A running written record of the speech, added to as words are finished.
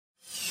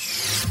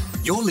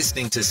You're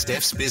listening to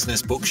Steph's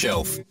Business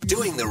Bookshelf,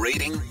 doing the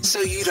reading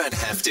so you don't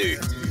have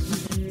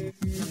to.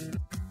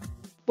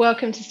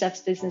 Welcome to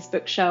Steph's Business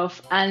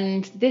Bookshelf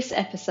and this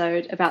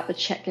episode about the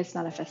Checklist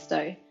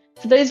Manifesto.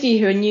 For those of you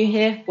who are new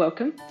here,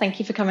 welcome. Thank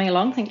you for coming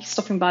along. Thank you for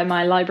stopping by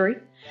my library.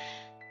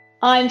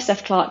 I'm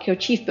Steph Clark, your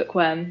Chief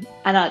Bookworm,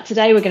 and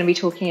today we're going to be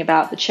talking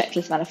about the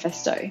Checklist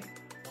Manifesto.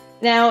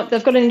 Now,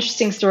 I've got an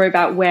interesting story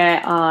about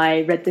where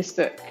I read this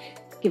book,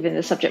 given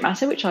the subject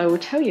matter, which I will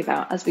tell you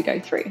about as we go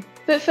through.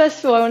 But first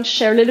of all, I want to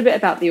share a little bit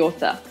about the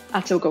author,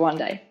 Atul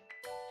Gawande.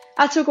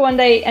 Atul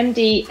Gawande,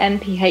 MD,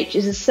 MPH,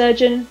 is a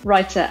surgeon,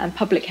 writer, and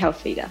public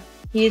health leader.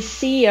 He is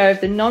CEO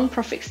of the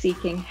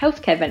non-profit-seeking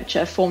healthcare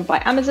venture formed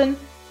by Amazon,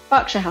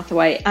 Berkshire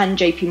Hathaway, and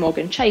JP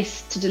Morgan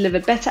Chase to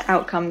deliver better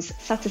outcomes,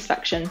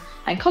 satisfaction,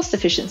 and cost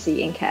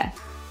efficiency in care.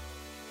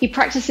 He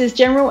practices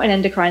general and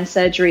endocrine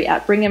surgery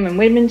at Brigham and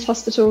Women's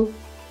Hospital.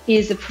 He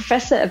is a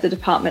professor of the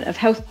Department of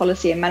Health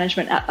Policy and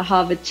Management at the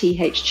Harvard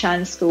T.H.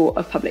 Chan School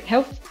of Public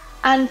Health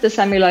and the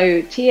Samuel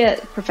O. Tia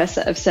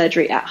Professor of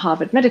Surgery at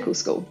Harvard Medical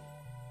School.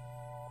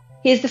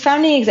 He is the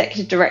founding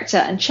executive director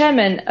and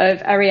chairman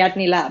of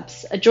Ariadne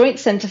Labs, a joint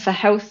centre for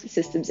health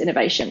systems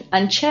innovation,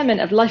 and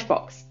chairman of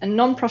Lifebox, a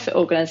non-profit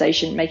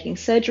organisation making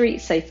surgery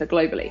safer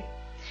globally.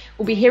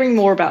 We'll be hearing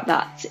more about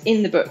that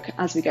in the book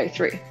as we go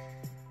through.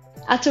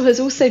 Atul has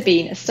also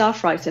been a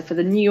staff writer for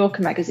the New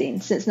Yorker magazine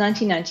since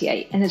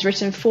 1998 and has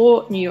written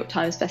 4 New York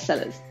Times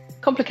bestsellers: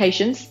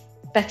 Complications,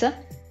 Better,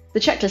 The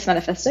Checklist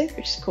Manifesto,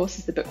 which of course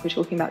is the book we're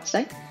talking about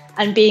today,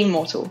 and Being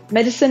Mortal,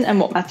 Medicine and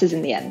What Matters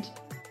in the End.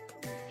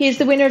 He is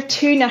the winner of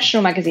 2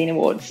 National Magazine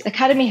Awards,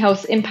 Academy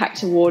Health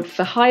Impact Award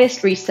for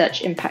Highest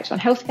Research Impact on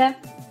Healthcare,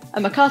 a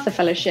MacArthur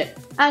Fellowship,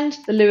 and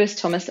the Lewis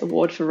Thomas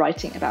Award for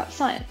Writing About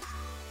Science.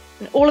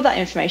 And all of that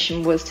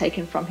information was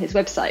taken from his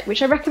website,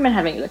 which I recommend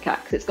having a look at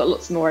because it's got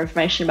lots more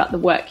information about the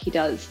work he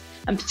does,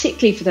 and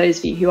particularly for those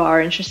of you who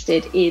are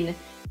interested in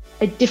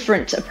a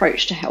different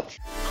approach to health.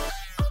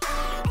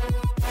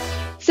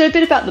 So a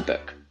bit about the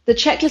book. The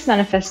Checklist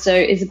Manifesto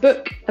is a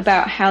book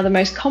about how the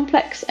most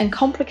complex and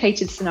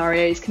complicated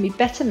scenarios can be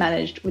better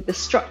managed with the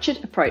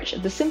structured approach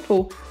of the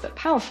simple but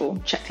powerful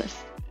checklist.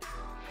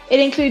 It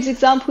includes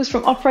examples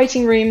from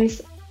operating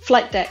rooms,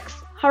 flight decks,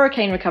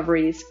 hurricane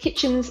recoveries,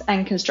 kitchens,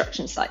 and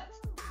construction sites.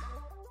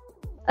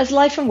 As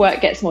life and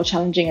work gets more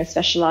challenging and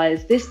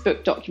specialised, this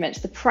book documents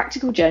the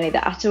practical journey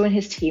that Atul and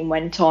his team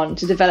went on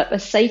to develop a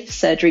safe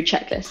surgery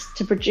checklist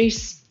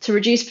to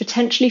reduce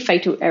potentially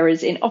fatal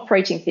errors in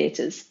operating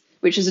theatres,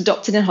 which was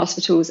adopted in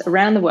hospitals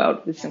around the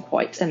world with some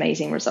quite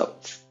amazing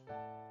results.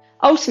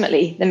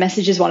 Ultimately, the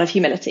message is one of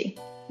humility.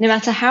 No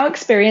matter how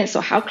experienced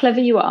or how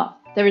clever you are,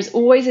 there is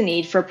always a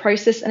need for a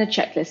process and a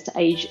checklist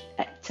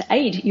to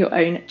aid your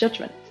own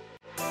judgment.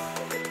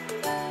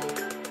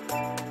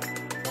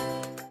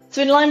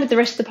 So in line with the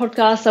rest of the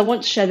podcast, I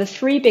want to share the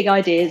 3 big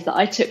ideas that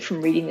I took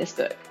from reading this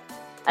book.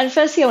 And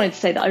firstly, I wanted to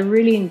say that I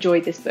really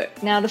enjoyed this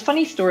book. Now, the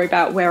funny story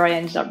about where I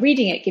ended up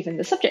reading it, given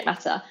the subject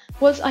matter,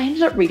 was I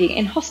ended up reading it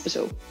in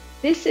hospital.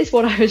 This is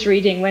what I was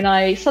reading when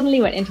I suddenly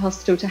went into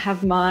hospital to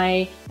have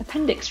my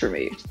appendix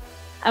removed.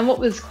 And what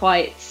was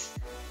quite,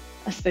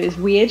 I suppose,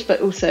 weird,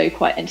 but also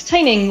quite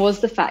entertaining was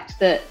the fact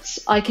that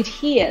I could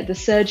hear the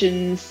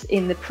surgeons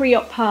in the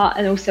pre-op part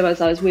and also as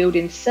I was wheeled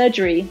into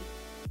surgery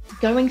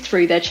going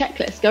through their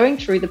checklist, going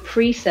through the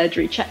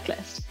pre-surgery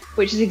checklist,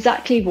 which is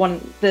exactly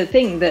the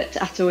thing that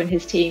Atul and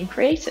his team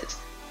created,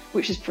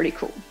 which is pretty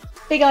cool.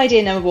 Big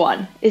idea number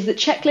 1 is that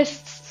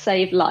checklists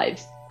save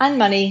lives and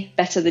money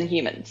better than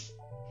humans.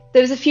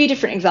 There was a few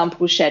different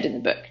examples shared in the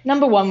book.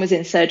 Number 1 was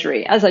in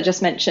surgery. As I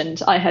just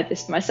mentioned, I heard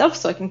this for myself,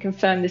 so I can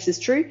confirm this is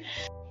true.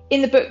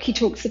 In the book, he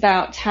talks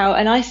about how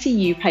an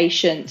ICU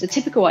patient, a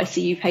typical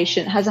ICU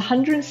patient, has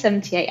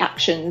 178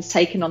 actions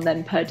taken on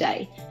them per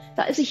day.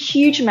 That is a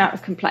huge amount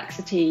of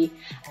complexity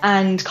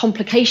and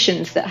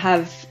complications that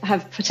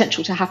have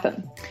potential to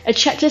happen. A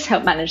checklist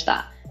helps manage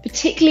that,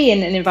 particularly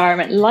in an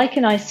environment like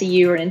an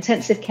ICU or an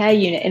intensive care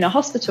unit in a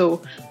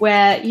hospital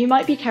where you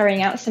might be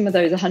carrying out some of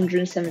those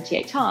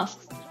 178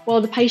 tasks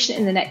while the patient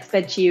in the next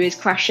bed to you is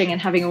crashing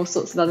and having all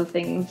sorts of other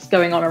things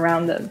going on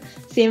around them.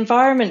 So the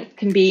environment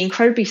can be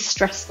incredibly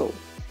stressful.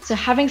 So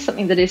having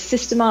something that is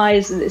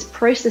systemized and that is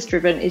process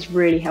driven is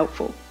really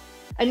helpful.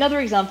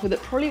 Another example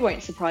that probably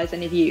won't surprise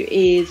any of you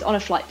is on a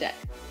flight deck.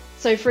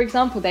 So for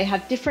example, they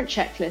have different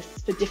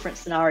checklists for different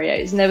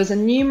scenarios, and there was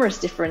numerous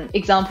different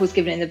examples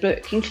given in the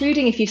book,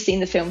 including if you've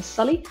seen the film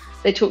Sully.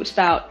 They talked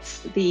about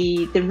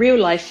the real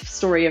life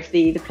story of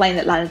the plane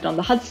that landed on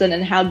the Hudson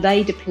and how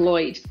they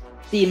deployed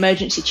the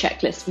emergency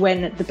checklist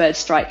when the bird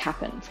strike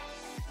happened.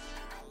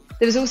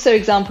 There was also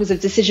examples of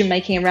decision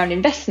making around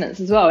investments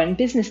as well and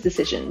business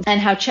decisions,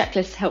 and how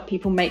checklists help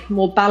people make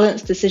more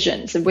balanced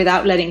decisions and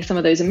without letting some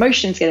of those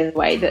emotions get in the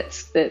way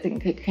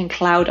that can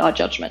cloud our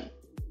judgment.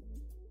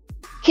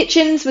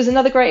 Kitchens was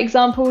another great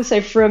example.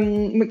 So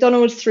from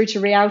McDonald's through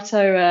to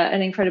Rialto,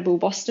 an incredible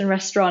Boston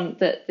restaurant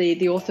that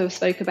the author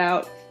spoke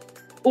about.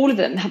 All of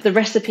them have the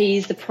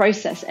recipes, the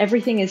process,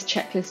 everything is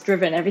checklist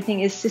driven,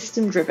 everything is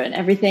system driven,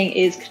 everything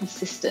is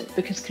consistent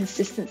because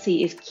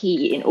consistency is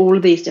key in all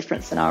of these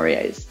different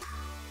scenarios.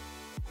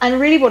 And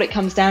really what it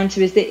comes down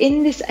to is that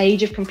in this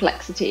age of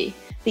complexity,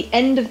 the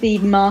end of the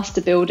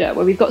master builder,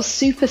 where we've got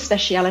super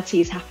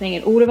specialities happening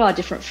in all of our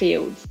different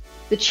fields,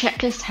 the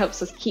checklist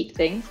helps us keep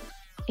things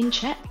in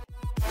check.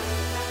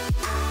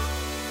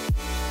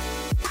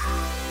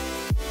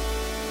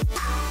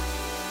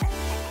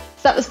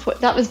 So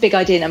that was big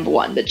idea number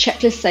one, that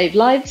checklists save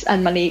lives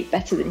and money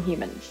better than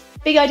humans.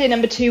 Big idea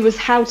number two was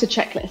how to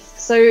checklist.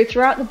 So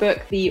throughout the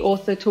book, the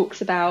author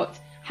talks about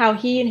how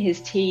he and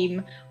his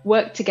team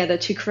worked together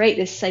to create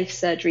this safe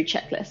surgery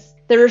checklist.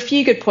 There are a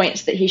few good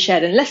points that he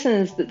shared and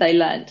lessons that they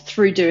learned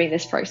through doing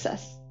this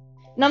process.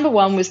 Number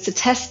one was to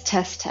test.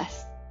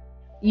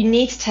 You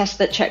need to test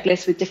that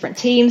checklist with different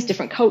teams,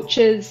 different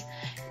cultures.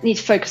 You need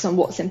to focus on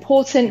what's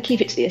important,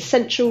 keep it to the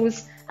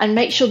essentials, and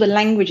make sure the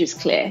language is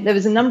clear. There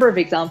was a number of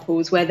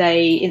examples where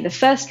they, in the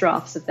first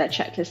drafts of their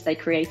checklist they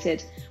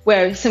created,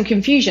 where some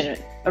confusion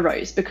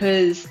arose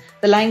because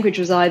the language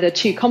was either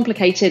too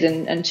complicated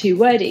and too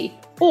wordy,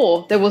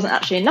 or there wasn't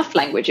actually enough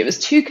language. It was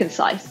too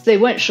concise. They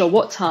weren't sure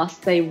what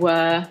task they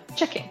were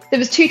checking. There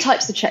was two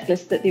types of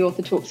checklists that the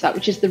author talks about,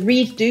 which is the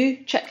read-do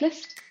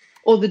checklist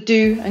or the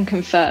do and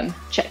confirm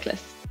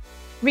checklist.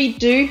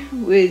 Read-do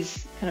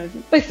was kind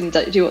of, both of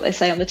them do what they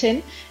say on the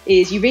tin,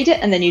 is you read it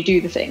and then you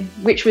do the thing,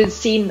 which was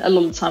seen a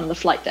lot of the time on the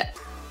flight deck.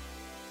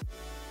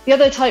 The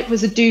other type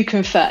was a do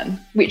confirm,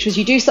 which was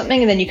you do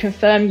something and then you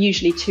confirm,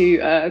 usually to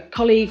a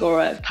colleague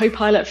or a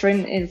co-pilot,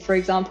 for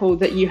example,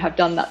 that you have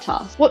done that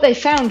task. What they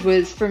found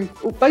was from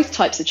both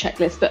types of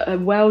checklists, but a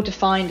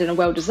well-defined and a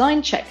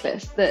well-designed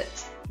checklist, that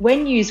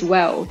when used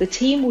well, the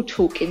team will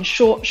talk in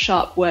short,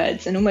 sharp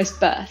words and almost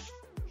bursts,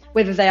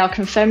 whether they are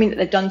confirming that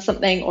they've done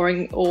something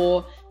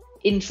or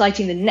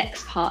inciting the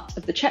next part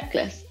of the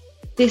checklist.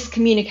 This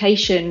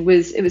communication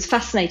was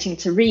fascinating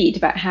to read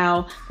about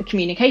how the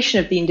communication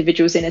of the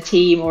individuals in a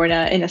team or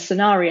in a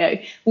scenario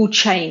will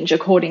change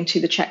according to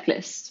the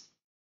checklist.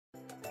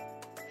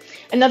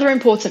 Another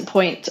important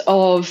point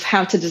of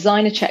how to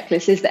design a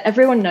checklist is that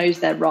everyone knows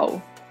their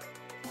role.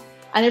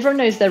 And everyone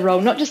knows their role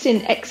not just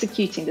in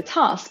executing the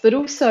task, but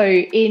also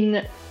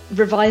in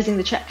revising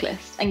the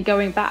checklist and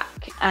going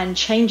back and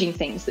changing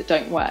things that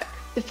don't work.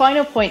 The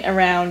final point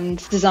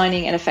around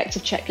designing an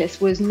effective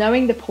checklist was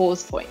knowing the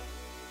pause point.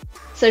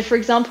 So for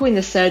example, in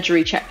the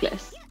surgery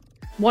checklist,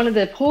 one of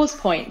the pause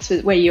points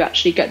where you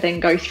actually then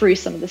go through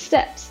some of the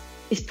steps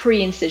is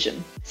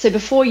pre-incision. So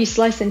before you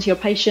slice into your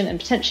patient and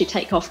potentially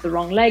take off the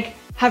wrong leg,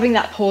 having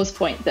that pause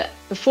point that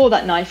before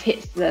that knife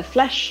hits the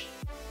flesh,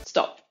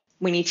 stop,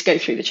 we need to go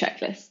through the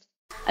checklist.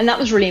 And that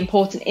was really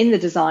important in the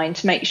design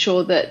to make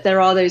sure that there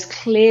are those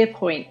clear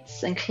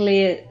points and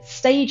clear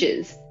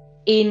stages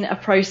in a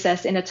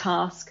process, in a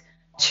task,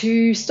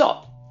 to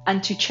stop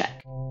and to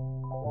check.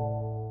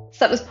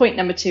 So that was point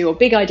number two, or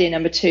big idea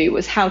number two,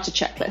 was how to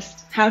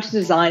checklist, how to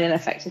design an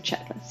effective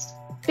checklist.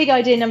 Big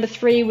idea number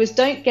three was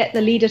don't get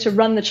the leader to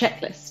run the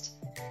checklist,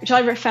 which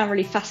I found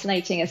really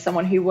fascinating as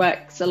someone who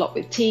works a lot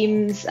with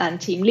teams and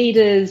team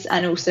leaders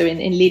and also in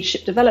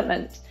leadership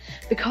development,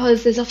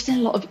 because there's often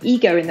a lot of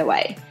ego in the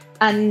way.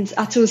 And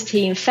Atul's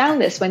team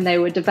found this when they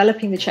were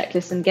developing the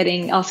checklist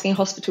and asking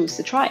hospitals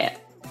to try it.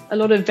 A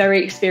lot of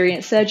very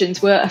experienced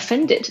surgeons were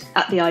offended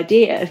at the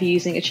idea of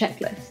using a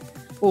checklist.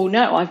 Well,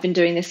 no, I've been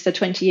doing this for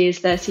 20 years,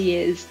 30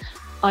 years.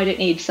 I don't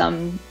need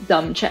some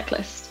dumb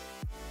checklist.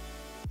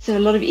 So a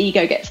lot of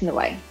ego gets in the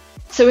way.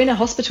 So in a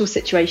hospital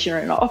situation or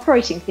in an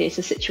operating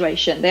theatre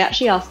situation, they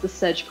actually ask the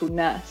surgical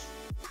nurse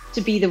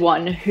to be the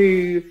one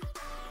who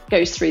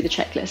goes through the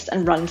checklist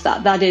and runs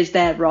that. That is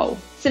their role.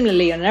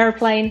 Similarly, on an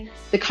aeroplane,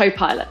 the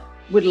co-pilot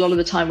would a lot of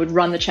the time would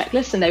run the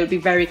checklist, and they would be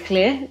very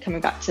clear, coming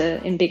back to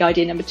in big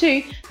idea number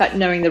two, about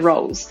knowing the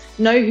roles.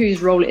 Know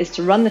whose role it is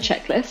to run the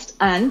checklist,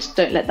 and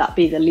don't let that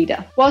be the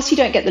leader. Whilst you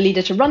don't get the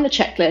leader to run the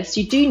checklist,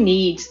 you do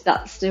need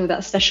that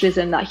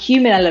specialism, that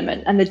human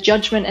element, and the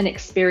judgment and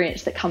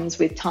experience that comes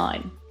with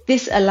time.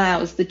 This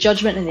allows the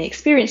judgment and the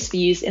experience to be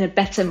used in a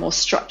better, more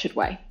structured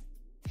way.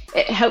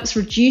 It helps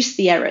reduce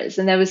the errors,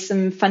 and there was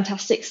some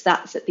fantastic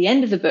stats at the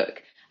end of the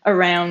book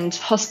around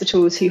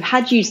hospitals who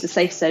had used the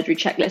safe surgery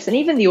checklist, and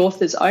even the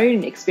author's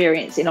own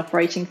experience in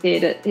operating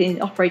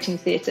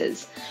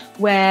theatres,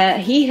 where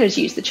he has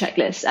used the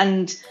checklist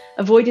and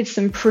avoided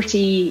some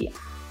pretty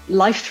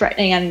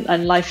life-threatening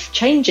and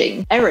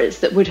life-changing errors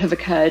that would have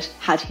occurred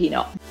had he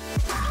not.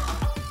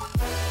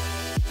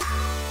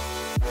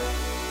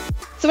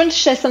 So I wanted to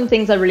share some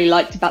things I really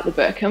liked about the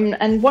book,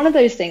 and one of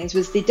those things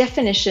was the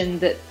definition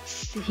that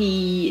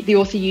the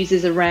author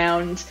uses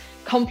around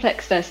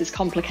complex versus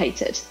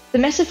complicated. The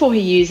metaphor he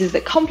uses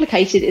that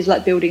complicated is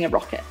like building a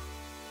rocket.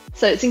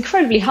 So it's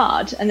incredibly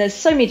hard and there's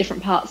so many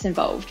different parts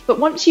involved. But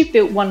once you've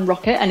built one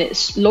rocket and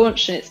it's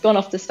launched and it's gone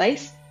off to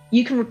space,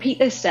 you can repeat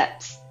those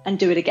steps and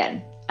do it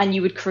again. And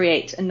you would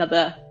create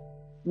another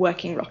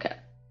working rocket.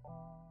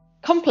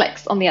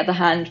 Complex, on the other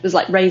hand, was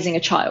like raising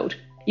a child.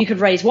 You could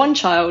raise one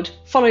child,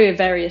 follow your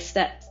various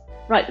steps,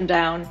 write them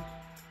down,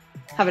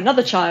 have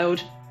another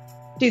child,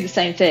 do the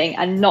same thing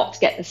and not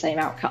get the same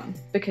outcome,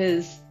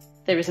 because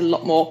there is a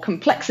lot more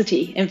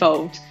complexity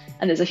involved,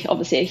 and there's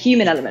obviously a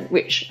human element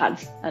which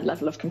adds a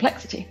level of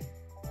complexity.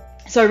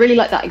 So I really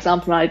like that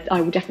example. I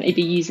will definitely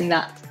be using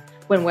that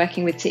when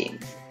working with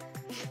teams.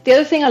 The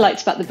other thing I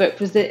liked about the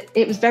book was that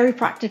it was very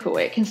practical.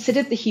 It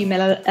considered the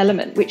human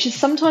element, which is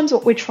sometimes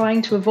what we're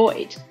trying to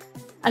avoid.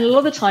 And a lot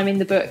of the time in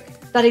the book,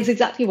 that is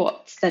exactly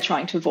what they're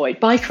trying to avoid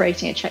by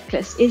creating a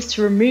checklist, is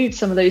to remove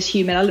some of those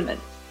human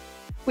elements,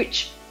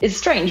 which is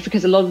strange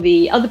because a lot of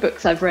the other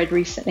books I've read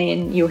recently,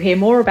 and you'll hear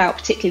more about,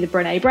 particularly the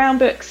Brené Brown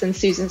books and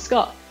Susan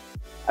Scott,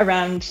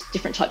 around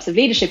different types of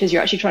leadership, is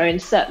you're actually trying to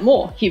insert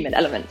more human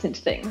elements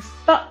into things.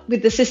 But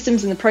with the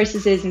systems and the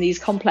processes and these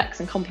complex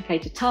and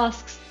complicated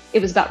tasks,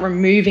 it was about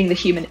removing the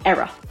human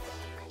error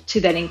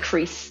to then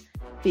increase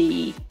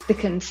the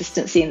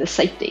consistency and the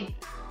safety.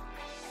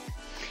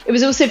 It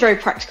was also very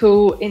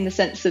practical in the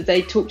sense that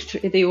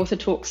the author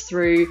talks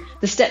through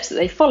the steps that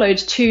they followed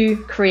to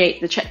create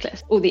the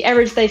checklist, all the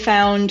errors they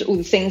found, all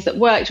the things that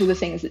worked, all the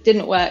things that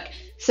didn't work.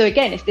 So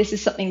again, if this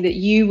is something that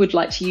you would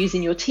like to use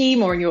in your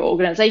team or in your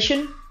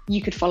organization,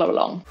 you could follow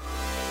along.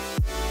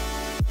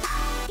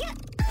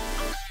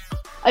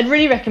 I'd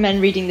really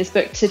recommend reading this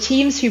book to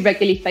teams who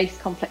regularly face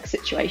complex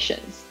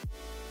situations.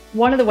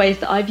 One of the ways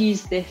that I've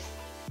used this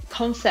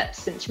concept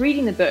since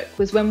reading the book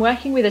was when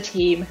working with a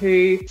team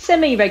who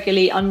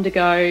semi-regularly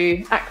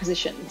undergo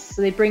acquisitions.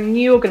 So they bring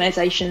new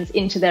organizations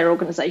into their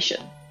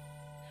organization.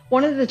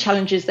 One of the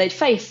challenges they'd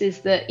face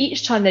is that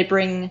each time they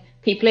bring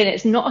people in,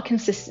 it's not a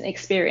consistent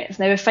experience.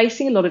 They were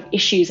facing a lot of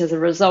issues as a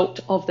result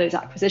of those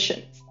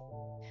acquisitions.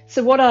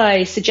 So what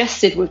I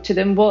suggested to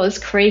them was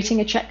creating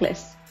a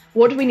checklist.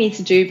 What do we need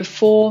to do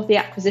before the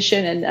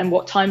acquisition, and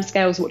what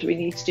timescales? What do we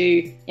need to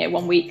do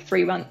 1 week,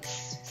 3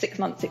 months, 6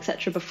 months,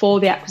 etc. before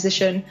the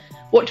acquisition?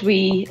 What do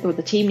we or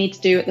the team need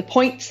to do at the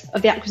point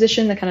of the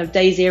acquisition, the kind of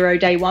day 0,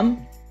 day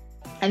 1?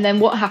 And then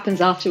what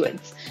happens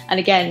afterwards? And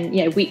again,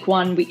 week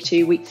 1, week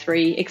 2, week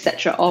 3,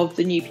 etc. of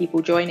the new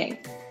people joining.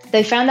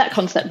 They found that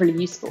concept really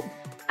useful.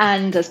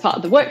 And as part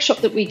of the workshop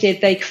that we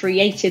did, they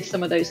created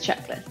some of those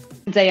checklists.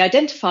 They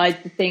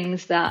identified the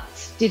things that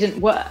didn't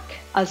work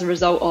as a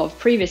result of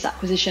previous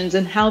acquisitions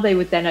and how they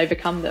would then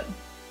overcome them.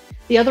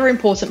 The other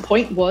important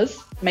point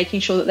was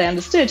making sure that they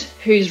understood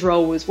whose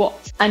role was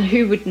what and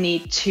who would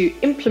need to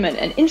implement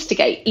and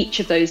instigate each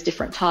of those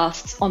different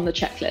tasks on the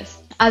checklist.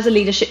 As a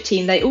leadership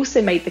team, they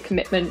also made the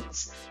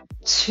commitment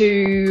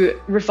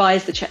to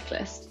revise the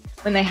checklist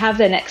when they have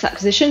their next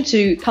acquisition,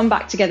 to come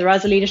back together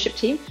as a leadership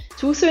team,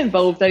 to also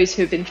involve those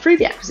who have been through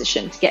the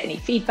acquisition to get any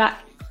feedback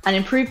and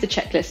improve the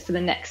checklist for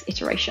the next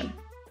iteration.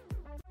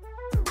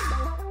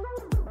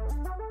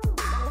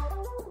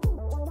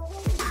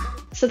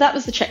 So that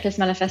was the Checklist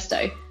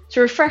Manifesto.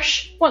 To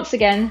refresh, once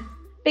again,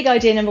 big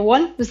idea number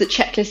 1 was that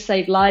checklists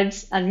save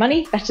lives and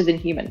money better than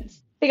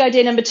humans. Big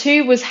idea number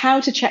 2 was how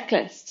to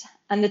checklist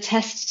and the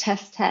test.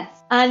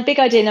 And big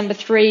idea number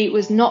 3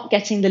 was not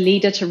getting the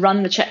leader to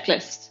run the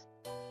checklist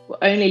will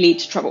only lead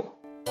to trouble.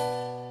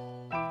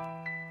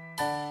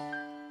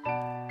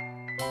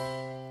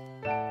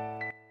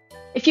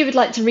 If you would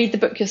like to read the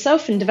book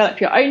yourself and develop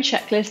your own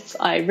checklists,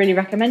 I really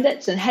recommend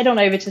it. And head on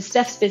over to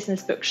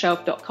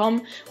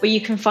stephsbusinessbookshelf.com, where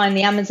you can find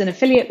the Amazon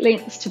affiliate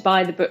links to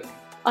buy the book,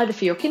 either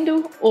for your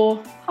Kindle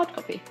or hard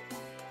copy.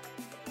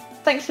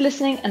 Thanks for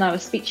listening, and I will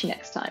speak to you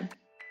next time.